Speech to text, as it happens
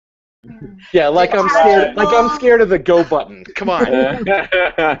Yeah, like I'm scared. Like I'm scared of the go button. Come on.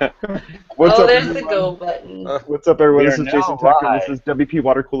 What's up, there's everyone? the go button. What's up, everyone? We This are is Jason now Tucker. live. This is WP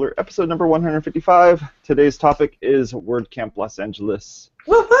Water Cooler, episode number 155. Today's topic is WordCamp Los Angeles.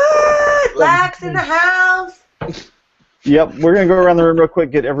 Woo-hoo! Lax in the house. Yep, we're going to go around the room real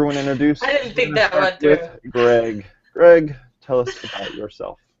quick, get everyone introduced. I didn't think that went through. With Greg. Greg, tell us about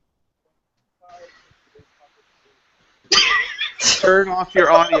yourself. Turn off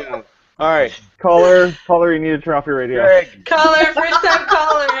your audio. All right. Caller, you need to turn off your radio. Greg. Caller, first time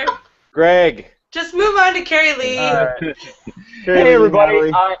caller. Greg. Just move on to Carrie Lee. Hey,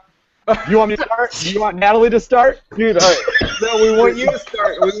 everybody. You want me to start? Do you want Natalie to start? Dude, all right. No, we want you to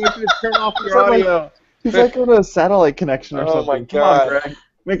start. We want you to turn off your audio. He's like on a satellite connection or something. Oh, my Come God. on, Greg.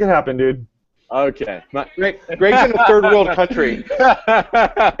 Make it happen, dude. Okay. Greg's in a third world country.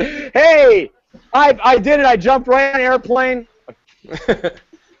 Hey, I did it. I jumped right on an airplane.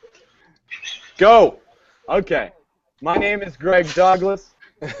 Go. Okay. My name is Greg Douglas.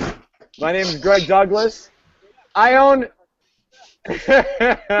 I own. You're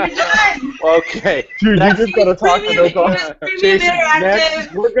done. Okay. Dude, you just gotta talk to those Premium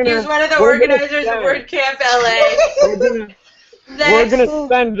Interactive. He's one of the organizers of WordCamp LA. We're gonna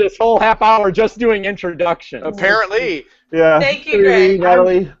spend this whole half hour just doing introductions. Apparently. Yeah. Thank you, Greg.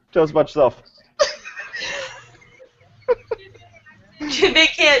 Natalie, tell us about yourself. They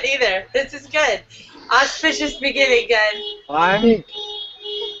can't either. This is good. Auspicious beginning, good.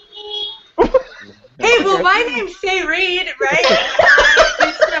 Hey, well, my name's Say Reed, right? I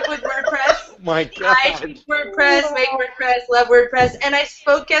do stuff with WordPress. My God. I teach WordPress, make WordPress, love WordPress, and I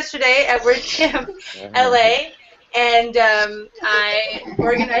spoke yesterday at WordCamp LA, and I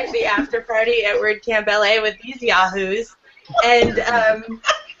organized the after party at WordCamp LA with these yahoos, and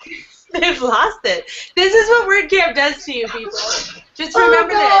they've lost it. This is what WordCamp does to you, people. Just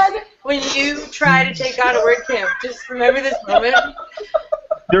remember this when you try to take on a WordCamp. Just remember this moment.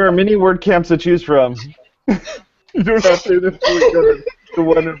 There are many WordCamps to choose from. You don't have to go to the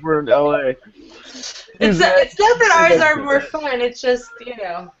one over in LA. It's not that ours are more fun. It's just, you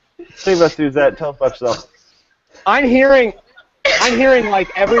know. Save us, Suzette. Tell us about yourself. I'm hearing like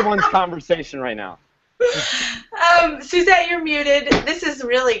everyone's conversation right now. Suzette, you're muted. This is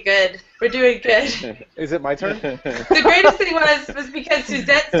really good. We're doing good. Is it my turn? The greatest thing was because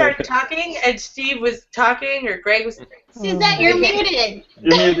Suzette started talking and Steve was talking, or Greg was. Suzette, you're muted.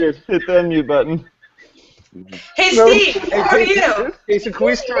 You're muted. Hit the unmute button. Hey, Steve, how are you? Jason, can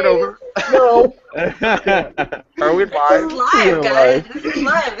we start over? No. Are we This is live? live, guys. This is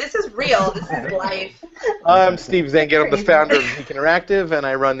live. This is real. This is life. I'm Steve Zanget. I'm the founder of Geek Interactive, and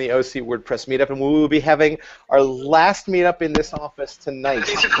I run the OC WordPress meetup, and we will be having our last meetup in this office tonight.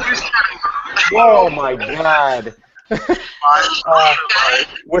 Oh my God.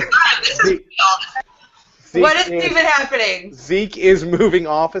 What is even happening? Zeke is moving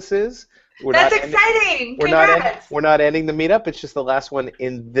offices. That's exciting. Congrats. We're not ending the meetup. It's just the last one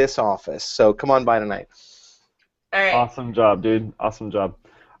in this office. So come on by tonight. All right. Awesome job, dude. Awesome job.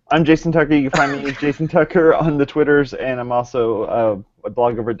 I'm Jason Tucker. You can find me as Jason Tucker on the Twitters, and I'm also a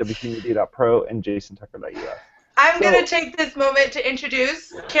blog over at wpmedia.pro and jasontucker.us. I'm going to take this moment to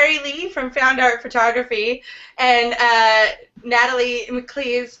introduce Carrie Lee from Found Art Photography and Natalie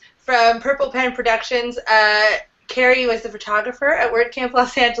McLeese from Purple Pen Productions. Carrie was the photographer at WordCamp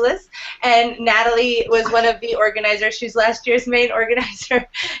Los Angeles, and Natalie was one of the organizers. She was last year's main organizer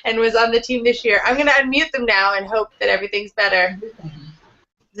and was on the team this year. I'm going to unmute them now and hope that everything's better.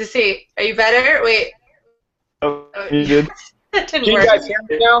 Let's see. Are you better? Wait. Oh, you did? That didn't Can work. you guys hear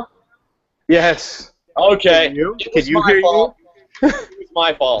me now? Yes. Okay. Can you It's hear my me? fault. It's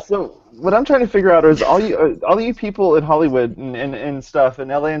my fault. So what I'm trying to figure out is all you people in Hollywood and stuff, in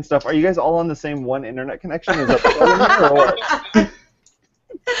LA and stuff, are you guys all on the same one internet connection? Is that the problem or what?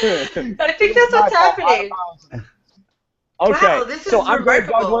 I think that's what's happening. Okay. Wow, this is so I'm Greg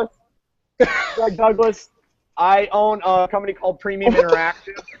remarkable. Douglas. Greg Douglas. I own a company called Premium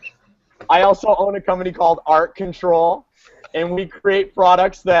Interactive. I also own a company called Art Control, and we create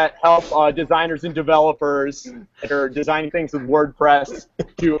products that help designers and developers that are designing things with WordPress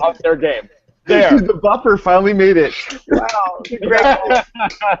to up their game. There. The buffer finally made it. Wow.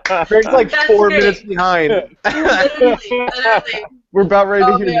 Greg's like That's 4 great. minutes behind. Literally. We're about ready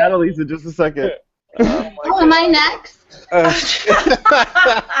to Oh, hear man. Natalie's in just a second. Oh, am I next?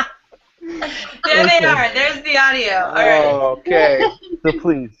 There they are. There's the audio. All right. Okay. So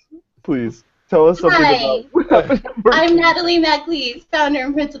please, tell us something Hi. about what happened at work. I'm Natalie McLeese, founder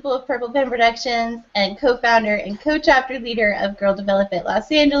and principal of Purple Pen Productions and co-founder and co-chapter leader of Girl Develop It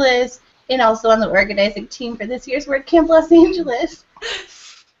Los Angeles, and also on the organizing team for this year's WordCamp Los Angeles.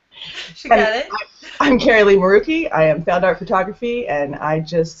 She got it. I'm Carrie Lee Maruki. I am Found Art Photography, and I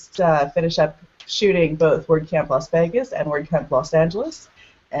just finished up shooting both WordCamp Las Vegas and WordCamp Los Angeles,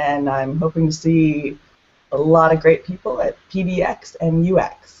 and I'm hoping to see a lot of great people at PDX and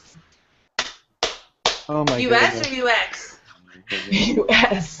UX. Oh my US goodness. or UX?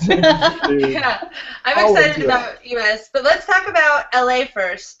 US. Yeah, I'm excited about US, but let's talk about LA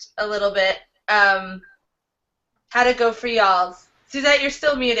first a little bit. How'd it go for y'all? Suzette, you're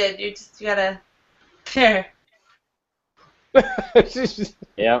still muted. You gotta. There.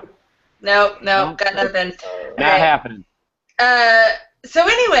 Yep. Nope, got nothing. Not happening. So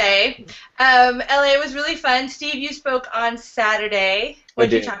anyway, LA was really fun. Steve, you spoke on Saturday. What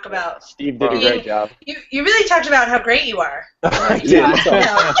did you talk about? Steve did a great job. You really talked about how great you are. I did.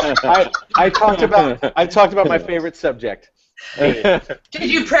 I talked about my favorite subject. Did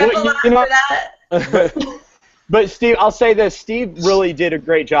you prep a lot for that? But Steve, I'll say this: Steve really did a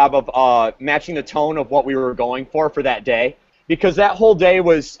great job of matching the tone of what we were going for that day, because that whole day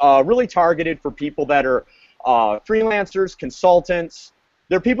was really targeted for people that are freelancers, consultants.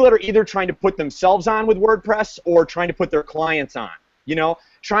 They're people that are either trying to put themselves on with WordPress or trying to put their clients on. You know,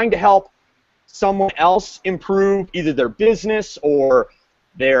 trying to help someone else improve either their business or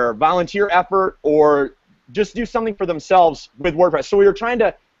their volunteer effort, or just do something for themselves with WordPress. So we were trying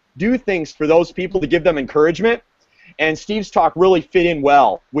to do things for those people to give them encouragement, and Steve's talk really fit in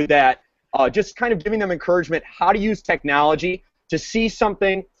well with that, just kind of giving them encouragement how to use technology to see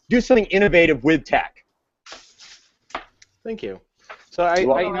something, do something innovative with tech. Thank you. So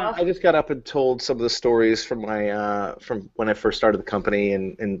I just got up and told some of the stories from my from when I first started the company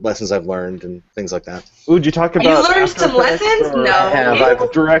and lessons I've learned and things like that. Ooh, did you talk about? You learned some lessons? Or No.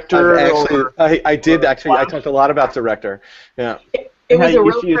 I've Director. I did actually. I talked a lot about Director. Yeah. It was a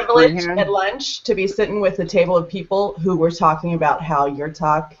real you use privilege freehand? at lunch to be sitting with a table of people who were talking about how your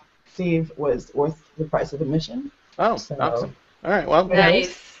talk, Steve, was worth the price of admission. Oh, So- awesome. All right. Well,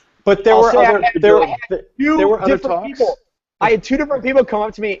 Nice. but there I'll were say other there were other different talks. people. I had two different people come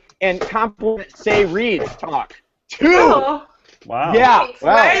up to me and compliment Say Reed's talk. Two. Oh, Wow. Yeah.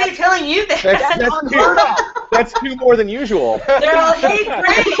 why are they telling you that? That's two more than usual. They're all, hey,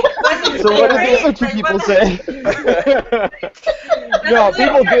 great. Wasn't So what did the great? other two Like, people what the- say?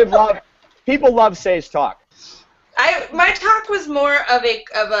 No, people love Say's talk. My talk was more of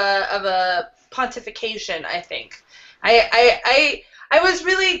a pontification, I think. I was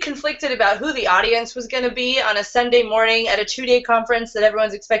really conflicted about who the audience was going to be on a Sunday morning at a 2-day conference that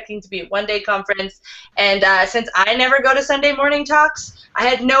everyone's expecting to be a 1-day conference. And since I never go to Sunday morning talks, I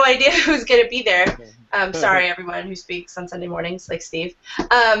had no idea who was going to be there. Sorry, everyone who speaks on Sunday mornings, like Steve.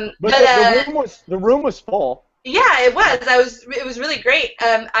 But the room was full. Yeah, it was. It was really great.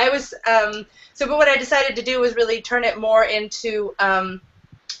 But what I decided to do was really turn it more into. So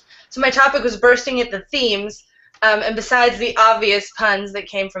my topic was bursting at the themes. And besides the obvious puns that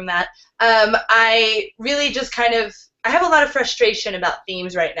came from that, I really just I have a lot of frustration about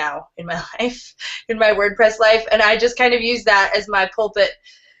themes right now in my life, in my WordPress life, and I just kind of use that as my pulpit,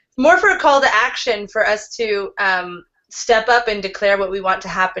 more for a call to action for us to step up and declare what we want to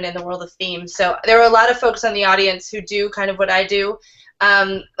happen in the world of themes. So there were a lot of folks on the audience who do kind of what I do,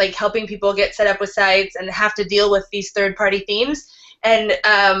 like helping people get set up with sites and have to deal with these third-party themes. And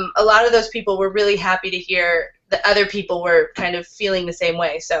a lot of those people were really happy to hear that other people were kind of feeling the same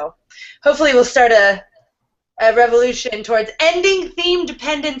way. So hopefully we'll start a revolution towards ending theme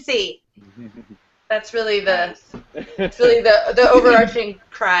dependency. That's really the overarching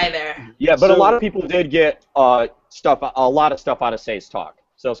cry there. Yeah, but a lot of people did get a lot of stuff out of Say's talk.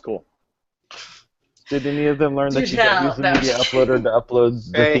 So that's cool. Did any of them learn that you don't use the media uploader to upload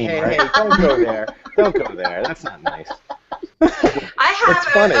the theme, right? Hey, don't go there. Don't go there. That's not nice. I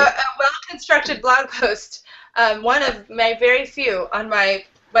have a well-constructed blog post, one of my very few on my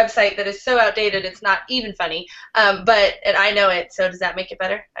website that is so outdated it's not even funny, and I know it, so does that make it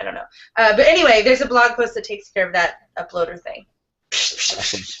better? I don't know. But anyway, there's a blog post that takes care of that uploader thing.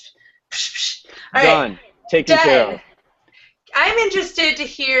 Awesome. All right, Done. Taken care of. I'm interested to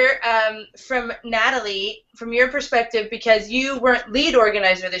hear from Natalie, from your perspective, because you weren't lead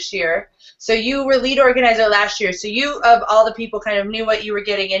organizer this year. So you were lead organizer last year. So you, of all the people, kind of knew what you were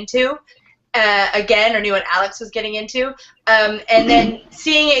getting into, again, or knew what Alex was getting into. And then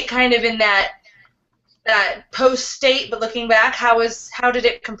seeing it kind of in that post state, but looking back, how did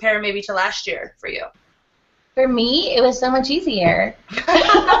it compare maybe to last year for you? For me, it was so much easier.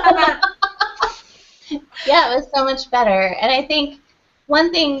 Yeah, it was so much better. And I think One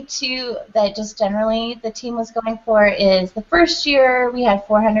thing, too, that just generally the team was going for is the first year we had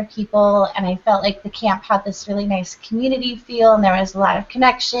 400 people, and I felt like the camp had this really nice community feel, and there was a lot of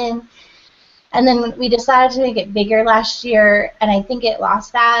connection. And then we decided to make it bigger last year, and I think it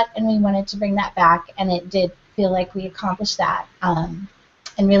lost that, and we wanted to bring that back, and it did feel like we accomplished that, and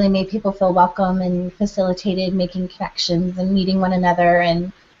really made people feel welcome and facilitated making connections and meeting one another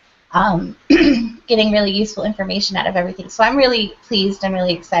and getting really useful information out of everything. So I'm really pleased and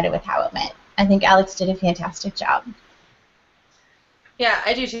really excited with how it went. I think Alex did a fantastic job. Yeah,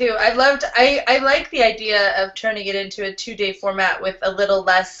 I do too. I like the idea of turning it into a 2-day format with a little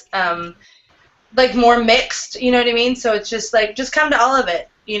less, like more mixed, you know what I mean? So it's just like, just come to all of it,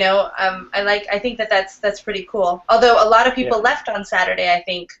 you know? I think that's pretty cool. Although a lot of people left on Saturday, I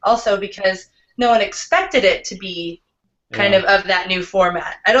think, also because no one expected it to be kind of that new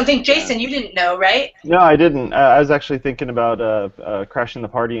format. I don't think, Jason, you didn't know, right? No, I didn't. I was actually thinking about crashing the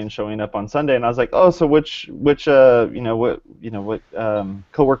party and showing up on Sunday, and I was like, oh, so which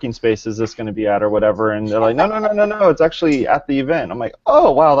co-working space is this going to be at or whatever? And they're like, no, it's actually at the event. I'm like,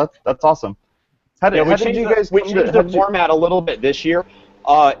 oh, wow, that's awesome. We changed the format a little bit this year.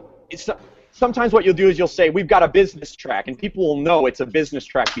 Sometimes what you'll do is you'll say, we've got a business track, and people will know it's a business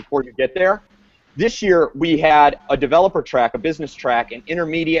track before you get there. This year, we had a developer track, a business track, an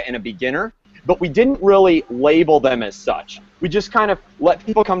intermediate, and a beginner, but we didn't really label them as such. We just kind of let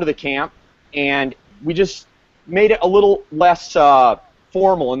people come to the camp, and we just made it a little less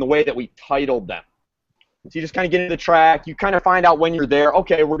formal in the way that we titled them. So you just kind of get into the track, you kind of find out when you're there,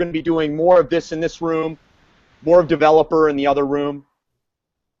 okay, we're going to be doing more of this in this room, more of developer in the other room.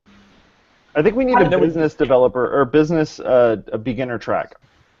 I think we need a business developer or a beginner track.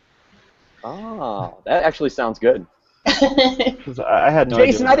 Oh, that actually sounds good. I had no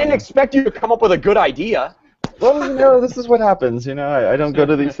Jason, idea. I didn't expect you to come up with a good idea. Well, this is what happens. I don't go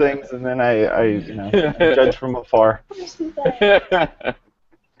to these things and then I judge from afar. That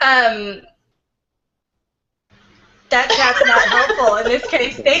chat's not helpful in this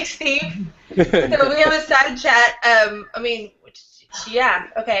case. Thanks, Steve. So we have a side chat.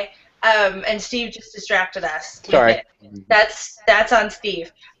 Okay. And Steve just distracted us. Sorry. That's on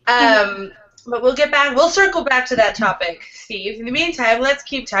Steve. But we'll circle back to that topic, Steve. In the meantime, let's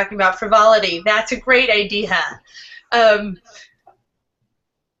keep talking about frivolity. That's a great idea. I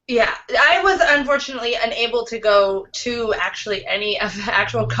was unfortunately unable to go to actually any of the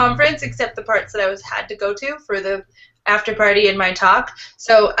actual conference except the parts that I had to go to for the after party and my talk.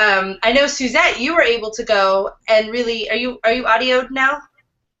 So I know Suzette, you were able to go, and really, are you audioed now?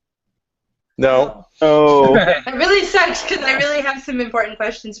 No. Oh. It really sucks because I really have some important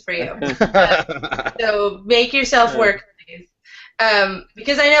questions for you. So make yourself work, please.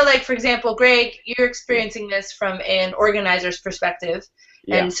 Because I know, like, for example, Greg, you're experiencing this from an organizer's perspective,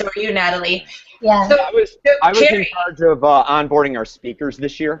 and so are you, Natalie. Yeah. So, I was in charge of onboarding our speakers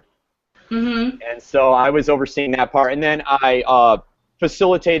this year, and so I was overseeing that part. And then I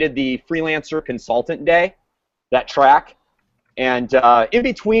facilitated the freelancer consultant day, that track. And in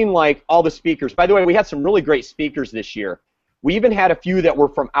between, like, all the speakers, by the way, we had some really great speakers this year. We even had a few that were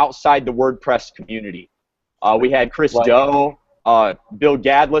from outside the WordPress community. We had Chris Doe, Bill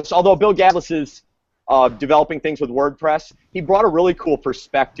Gadlis. Although Bill Gadlis is developing things with WordPress, he brought a really cool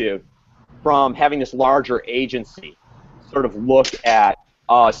perspective from having this larger agency sort of look at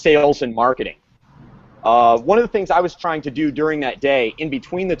sales and marketing. One of the things I was trying to do during that day, in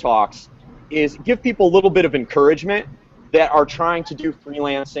between the talks, is give people a little bit of encouragement that are trying to do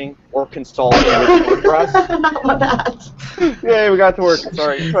freelancing or consulting with WordPress. Yay, we got to work.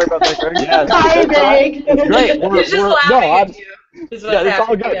 Sorry about that, Greg. Yeah, Hi, Greg. it's great. He's just laughing at you. It's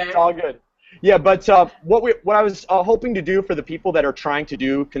all good. It's all good. Yeah, but what I was hoping to do for the people that are trying to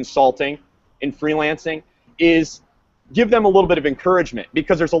do consulting and freelancing is give them a little bit of encouragement,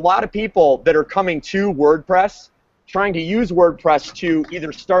 because there's a lot of people that are coming to WordPress trying to use WordPress to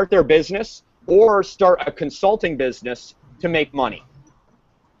either start their business or start a consulting business to make money.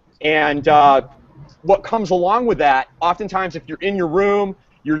 And what comes along with that, oftentimes if you're in your room,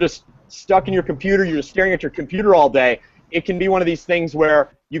 you're just stuck in your computer, you're just staring at your computer all day, it can be one of these things where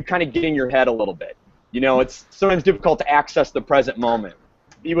you kind of get in your head a little bit. It's sometimes difficult to access the present moment.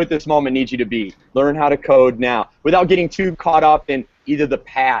 Be what this moment needs you to be. Learn how to code now without getting too caught up in either the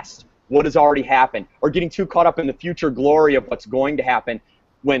past, what has already happened, or getting too caught up in the future glory of what's going to happen,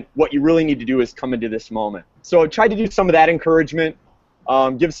 when what you really need to do is come into this moment. So I tried to do some of that encouragement,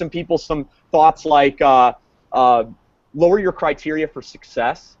 give some people some thoughts like lower your criteria for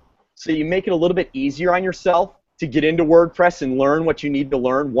success, so you make it a little bit easier on yourself to get into WordPress and learn what you need to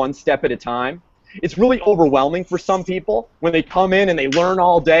learn one step at a time. it's really overwhelming for some people when they come in and they learn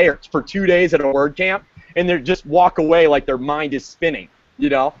all day or for 2 days at a WordCamp, and they just walk away like their mind is spinning, you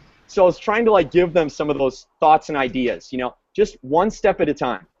know? So I was trying to like give them some of those thoughts and ideas, you know, just one step at a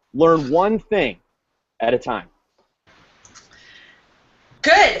time. Learn one thing at a time.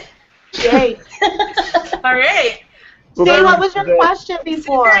 Good. Yay. All right. Say, what was your question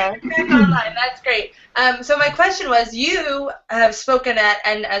before? Back online. That's great. So my question was, you have spoken at,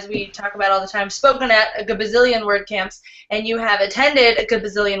 and as we talk about all the time, spoken at a gazillion WordCamps, and you have attended a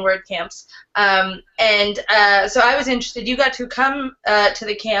gazillion WordCamps. So I was interested. You got to come to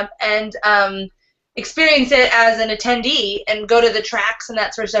the camp and experience it as an attendee and go to the tracks and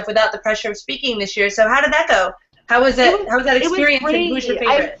that sort of stuff without the pressure of speaking this year. So how did that go? How was it? How was that experience? And who's your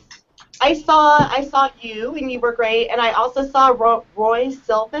favorite? I saw you, and you were great, and I also saw Roy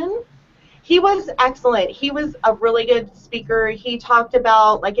Sylvan. He was excellent. He was a really good speaker. He talked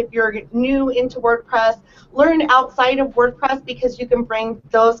about, like, if you're new into WordPress, learn outside of WordPress because you can bring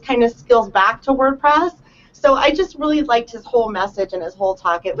those kind of skills back to WordPress. So I just really liked his whole message and his whole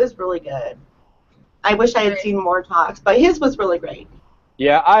talk. It was really good. I wish I had seen more talks, but his was really great.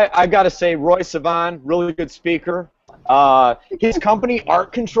 Yeah, I got to say, Roy Sylvan, really good speaker. His company,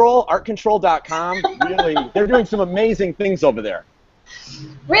 artcontrol.com, really, they're doing some amazing things over there.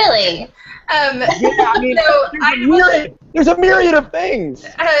 Really? Yeah, I mean, there's a myriad of things.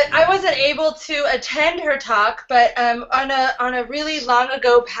 I wasn't able to attend her talk, but on a really long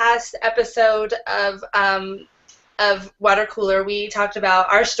ago past episode of Water Cooler, we talked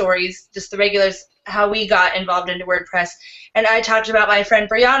about our stories, just the regulars, how we got involved into WordPress. And I talked about my friend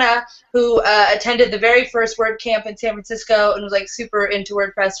Brianna, who attended the very first WordCamp in San Francisco and was like super into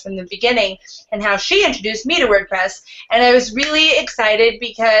WordPress from the beginning, and how she introduced me to WordPress. And I was really excited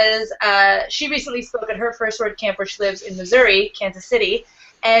because she recently spoke at her first WordCamp, where she lives in Missouri, Kansas City.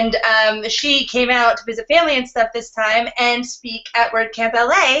 And she came out to visit family and stuff this time and speak at WordCamp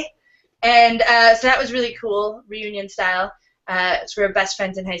LA. And so that was really cool, reunion style. So we were best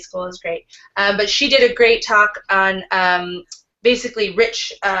friends in high school. It was great. But she did a great talk on basically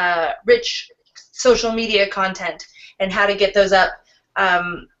rich social media content and how to get those up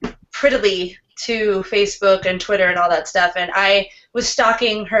prettily to Facebook and Twitter and all that stuff. And I was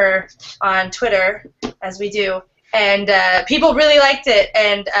stalking her on Twitter, as we do, and people really liked it.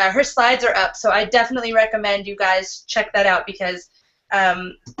 And her slides are up, so I definitely recommend you guys check that out, because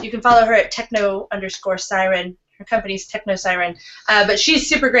you can follow her at techno_siren. Her company's Techno Siren, but she's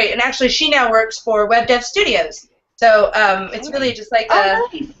super great, and actually she now works for Web Dev Studios. So it's really just like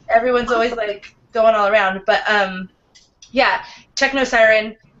nice. Everyone's always like going all around. But yeah, Techno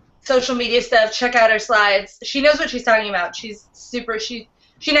Siren, social media stuff. Check out her slides. She knows what she's talking about. She's super. She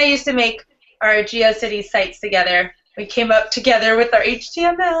and I used to make our GeoCities sites together. We came up together with our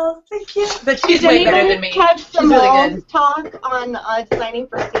HTML. Thank you. But she's way better than me. Catch She's really good. talk on designing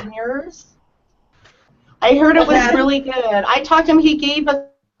for seniors. I heard it was really good. I talked to him. He gave a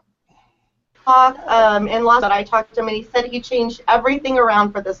talk in Los Angeles. I talked to him, and he said he changed everything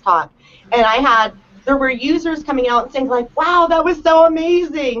around for this talk. And there were users coming out and saying, like, wow, that was so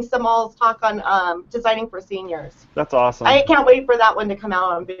amazing. Samal's talk on designing for seniors. That's awesome. I can't wait for that one to come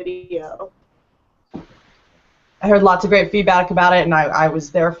out on video. I heard lots of great feedback about it, and I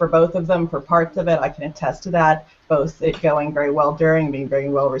was there for both of them, for parts of it. I can attest to that, both it going very well during and being very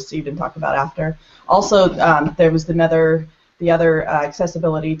well received and talked about after. Also, there was the other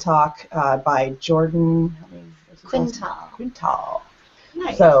accessibility talk by Jordan Quintal.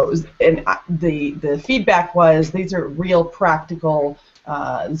 Nice. So, and the feedback was these are real practical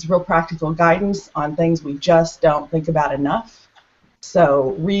guidance on things we just don't think about enough.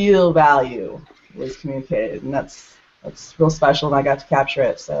 So, real value was communicated, and that's real special, and I got to capture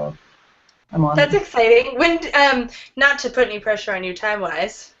it. So, I'm on. That's exciting. When not to put any pressure on you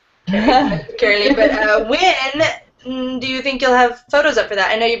time-wise, Carly, but when do you think you'll have photos up for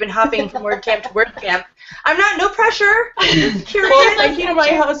that? I know you've been hopping from WordCamp to WordCamp. No pressure. I'm just curious. Well, thank you to my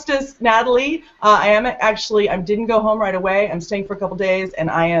hostess, Natalie. I didn't go home right away. I'm staying for a couple days, and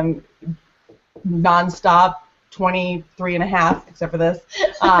I am nonstop, 23 and a half, except for this.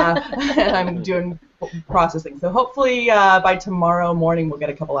 And I'm doing processing. So hopefully by tomorrow morning we'll get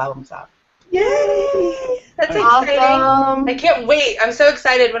a couple albums out. Yay! That's awesome. Exciting. I can't wait. I'm so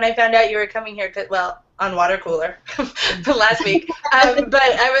excited when I found out you were coming here, on Water Cooler last week. But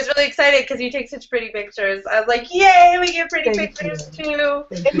I was really excited because you take such pretty pictures. I was like, yay, we get pretty pictures too.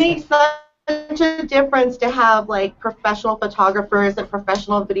 It makes such a difference to have like professional photographers and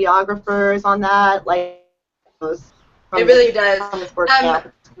professional videographers on that. Like those. It really does.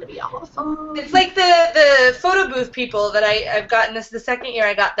 pretty awesome. It's like the photo booth people that I've gotten. This is the second year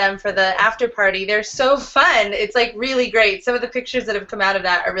I got them for the after party. They're so fun. It's like really great. Some of the pictures that have come out of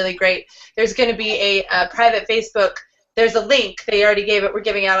that are really great. There's going to be a private Facebook. There's a link. They already gave it. We're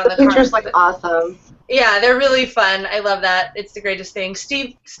giving out on the pictures cards. like awesome. Yeah, they're really fun. I love that. It's the greatest thing.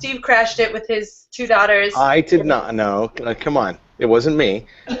 Steve crashed it with his 2 daughters. I did not know. Come on, it wasn't me.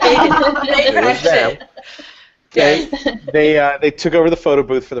 They crashed it. Yes. They took over the photo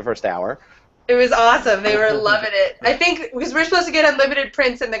booth for the first hour. It was awesome. They were loving it. I think because we're supposed to get unlimited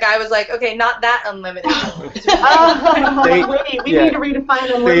prints, and the guy was like, "Okay, not that unlimited." Wait, we need to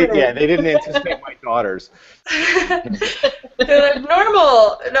redefine unlimited. They didn't anticipate my daughters. They're like,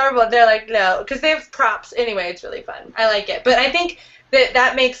 normal. They're like, no, because they have props. Anyway, it's really fun. I like it, but I think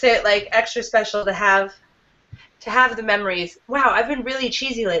that makes it like extra special to have the memories. Wow, I've been really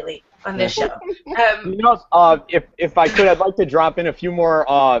cheesy lately on this show. If I could, I'd like to drop in a few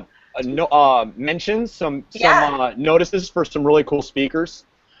more mentions, some notices for some really cool speakers.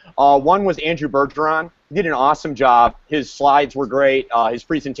 One was Andrew Bergeron. He did an awesome job. His slides were great. His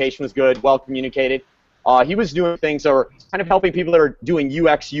presentation was good, well communicated. He was doing things that were kind of helping people that are doing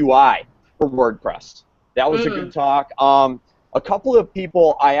UX, UI for WordPress. That was a good talk. A couple of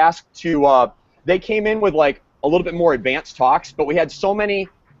people I asked to, they came in with like a little bit more advanced talks, but we had so many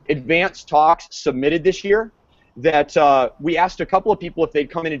advanced talks submitted this year that we asked a couple of people if they'd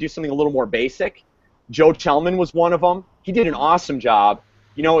come in and do something a little more basic. Joe Chelman was one of them. He did an awesome job.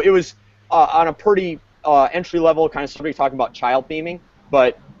 You know, it was on a pretty entry-level kind of subject talking about child theming,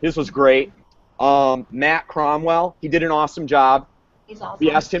 but his was great. Matt Cromwell, he did an awesome job. He's awesome.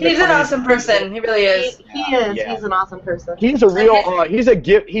 We asked him. He's an awesome person. He really is. He is. Yeah. He's an awesome person. He's a real. He's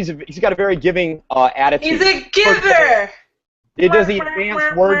got a very giving attitude. He's a giver. He does the advanced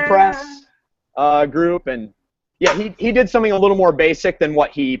WordPress group, and yeah, he did something a little more basic than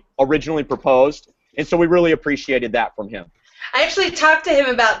what he originally proposed, and so we really appreciated that from him. I actually talked to him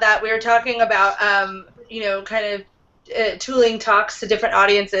about that. We were talking about, kind of tooling talks to different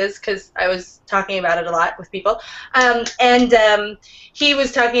audiences because I was talking about it a lot with people. He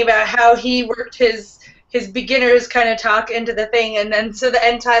was talking about how he worked his beginners kind of talk into the thing, and then so the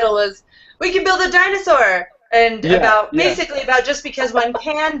end title was, "We can build a dinosaur." And basically about just because one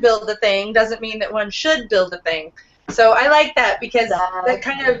can build a thing doesn't mean that one should build a thing. So I like that because that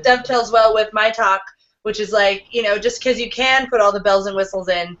kind of dovetails well with my talk, which is like, just because you can put all the bells and whistles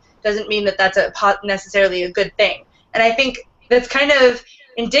in doesn't mean that that's necessarily a good thing. And I think that's kind of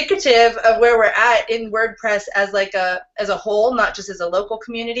indicative of where we're at in WordPress as a whole, not just as a local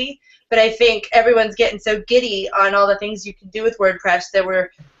community. But I think everyone's getting so giddy on all the things you can do with WordPress that we're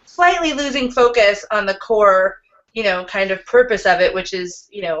slightly losing focus on the core, kind of purpose of it, which is,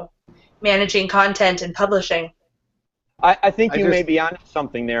 managing content and publishing. I think you may be onto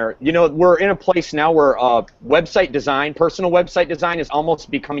something there. We're in a place now where website design, personal website design is almost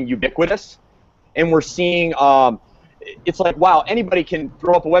becoming ubiquitous. And we're seeing, it's like, wow, anybody can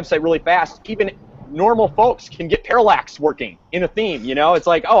throw up a website really fast. Even normal folks can get parallax working in a theme, It's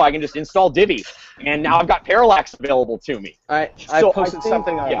like, oh, I can just install Divi, and now I've got parallax available to me. I posted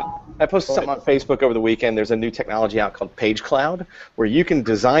something on Facebook over the weekend. There's a new technology out called Page Cloud, where you can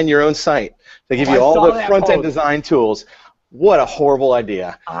design your own site. They give you all the front-end design tools. What a horrible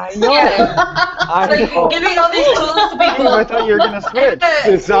idea. I know. Giving all these tools to people. I thought you were going to switch.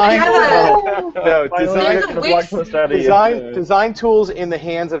 Design tools in the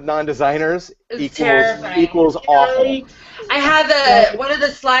hands of non-designers equals awful. I have one of the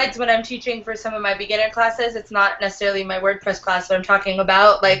slides when I'm teaching for some of my beginner classes. It's not necessarily my WordPress class, but I'm talking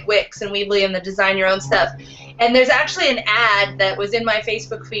about like Wix and Weebly and the design your own stuff. And there's actually an ad that was in my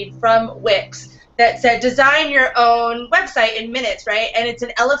Facebook feed from Wix that said, design your own website in minutes, right? And it's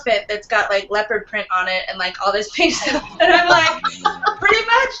an elephant that's got like leopard print on it and like all this pink stuff. And I'm like, pretty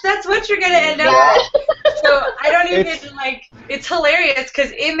much that's what you're going to end up with. So I don't even it's hilarious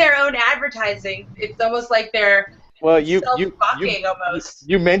because in their own advertising, it's almost like they're almost.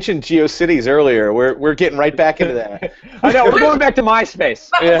 You mentioned GeoCities earlier. We're getting right back into that. I know, we're going back to MySpace.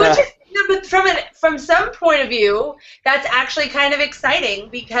 But from some point of view, that's actually kind of exciting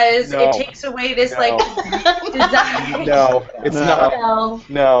because it takes away this design. No, it's not.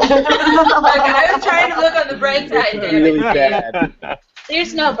 No. I was trying to look on the bright side. It's really bad.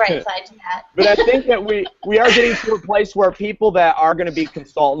 There's no bright side to that. But I think that we are getting to a place where people that are going to be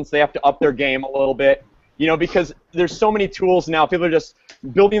consultants, they have to up their game a little bit, because there's so many tools now. People are just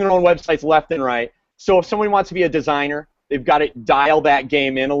building their own websites left and right. So if somebody wants to be a designer, they've got to dial that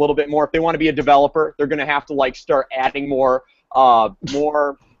game in a little bit more. If they want to be a developer, they're going to have to start adding more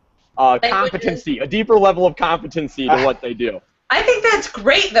competency, a deeper level of competency to what they do. I think that's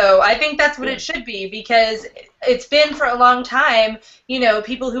great, though. I think that's what it should be, because it's been for a long time,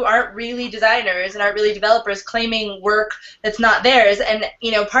 people who aren't really designers and aren't really developers claiming work that's not theirs. And,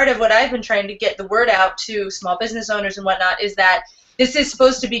 part of what I've been trying to get the word out to small business owners and whatnot is that this is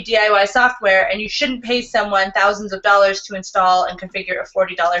supposed to be DIY software, and you shouldn't pay someone thousands of dollars to install and configure a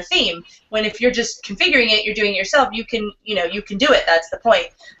 $40 theme. When if you're just configuring it, you're doing it yourself, you can do it. That's the point.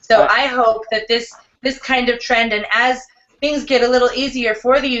 So I hope that this kind of trend, and as things get a little easier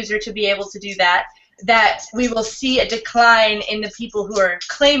for the user to be able to do that we will see a decline in the people who are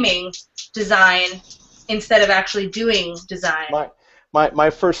claiming design instead of actually doing design. My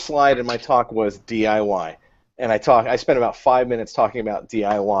first slide in my talk was DIY, and I spent about 5 minutes talking about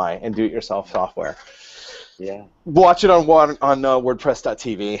DIY and do-it-yourself software. Yeah. Watch it on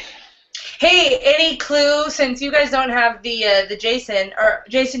WordPress.tv. Hey, any clue, since you guys don't have the Jason, or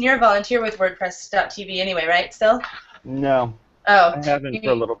Jason, you're a volunteer with WordPress.tv anyway, right, still? No. Oh. I haven't for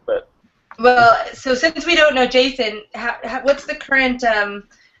a little bit. Well, so since we don't know Jason, what's the current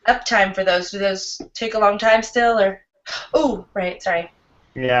uptime for those? Do those take a long time still, or? Oh, right, sorry.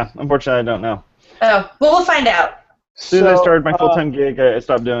 Yeah, unfortunately I don't know. Oh, well, we'll find out. As soon as I started my full-time gig, I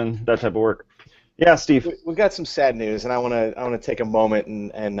stopped doing that type of work. Yeah, Steve. We've got some sad news, and I want to take a moment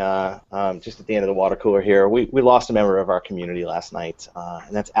and just at the end of the water cooler here, we lost a member of our community last night,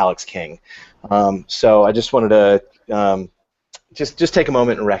 and that's Alex King. So I just wanted to just take a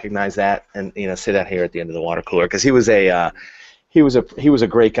moment and recognize that, and sit out here at the end of the water cooler, because he was a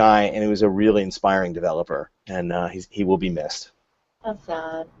great guy, and he was a really inspiring developer, and he will be missed. That's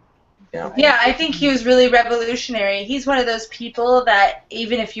sad. Yeah, I think he was really revolutionary. He's one of those people that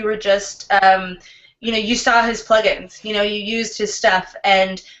even if you were just, you saw his plugins, you used his stuff,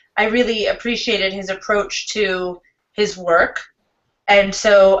 and I really appreciated his approach to his work. And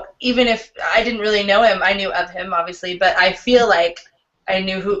so even if I didn't really know him, I knew of him, obviously, but I feel like I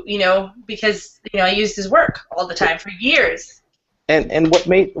knew who, because, I used his work all the time for years. And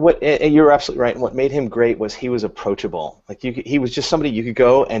you're absolutely right. And what made him great was he was approachable. Like he was just somebody you could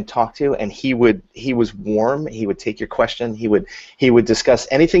go and talk to, and he was warm. He would take your question. He would discuss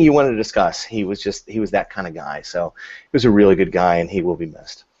anything you wanted to discuss. He was that kind of guy. So he was a really good guy, and he will be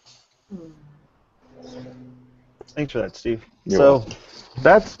missed. Thanks for that, Steve. You're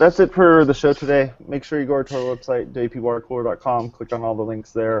That's it for the show today. Make sure you go to our website, wpwatercooler.com, click on all the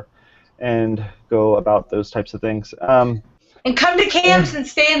links there, and go about those types of things. And come to camps and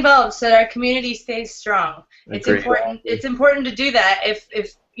stay involved so that our community stays strong. It's important. It's important to do that.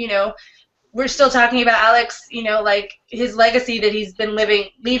 If we're still talking about Alex, like his legacy that he's been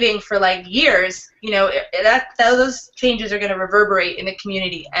leaving for like years. Those changes are going to reverberate in the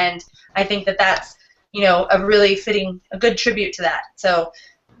community, and I think that's a good tribute to that. So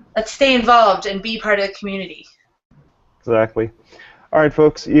let's stay involved and be part of the community. Exactly. All right,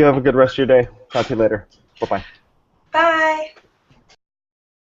 folks. You have a good rest of your day. Talk to you later. Bye-bye. Bye.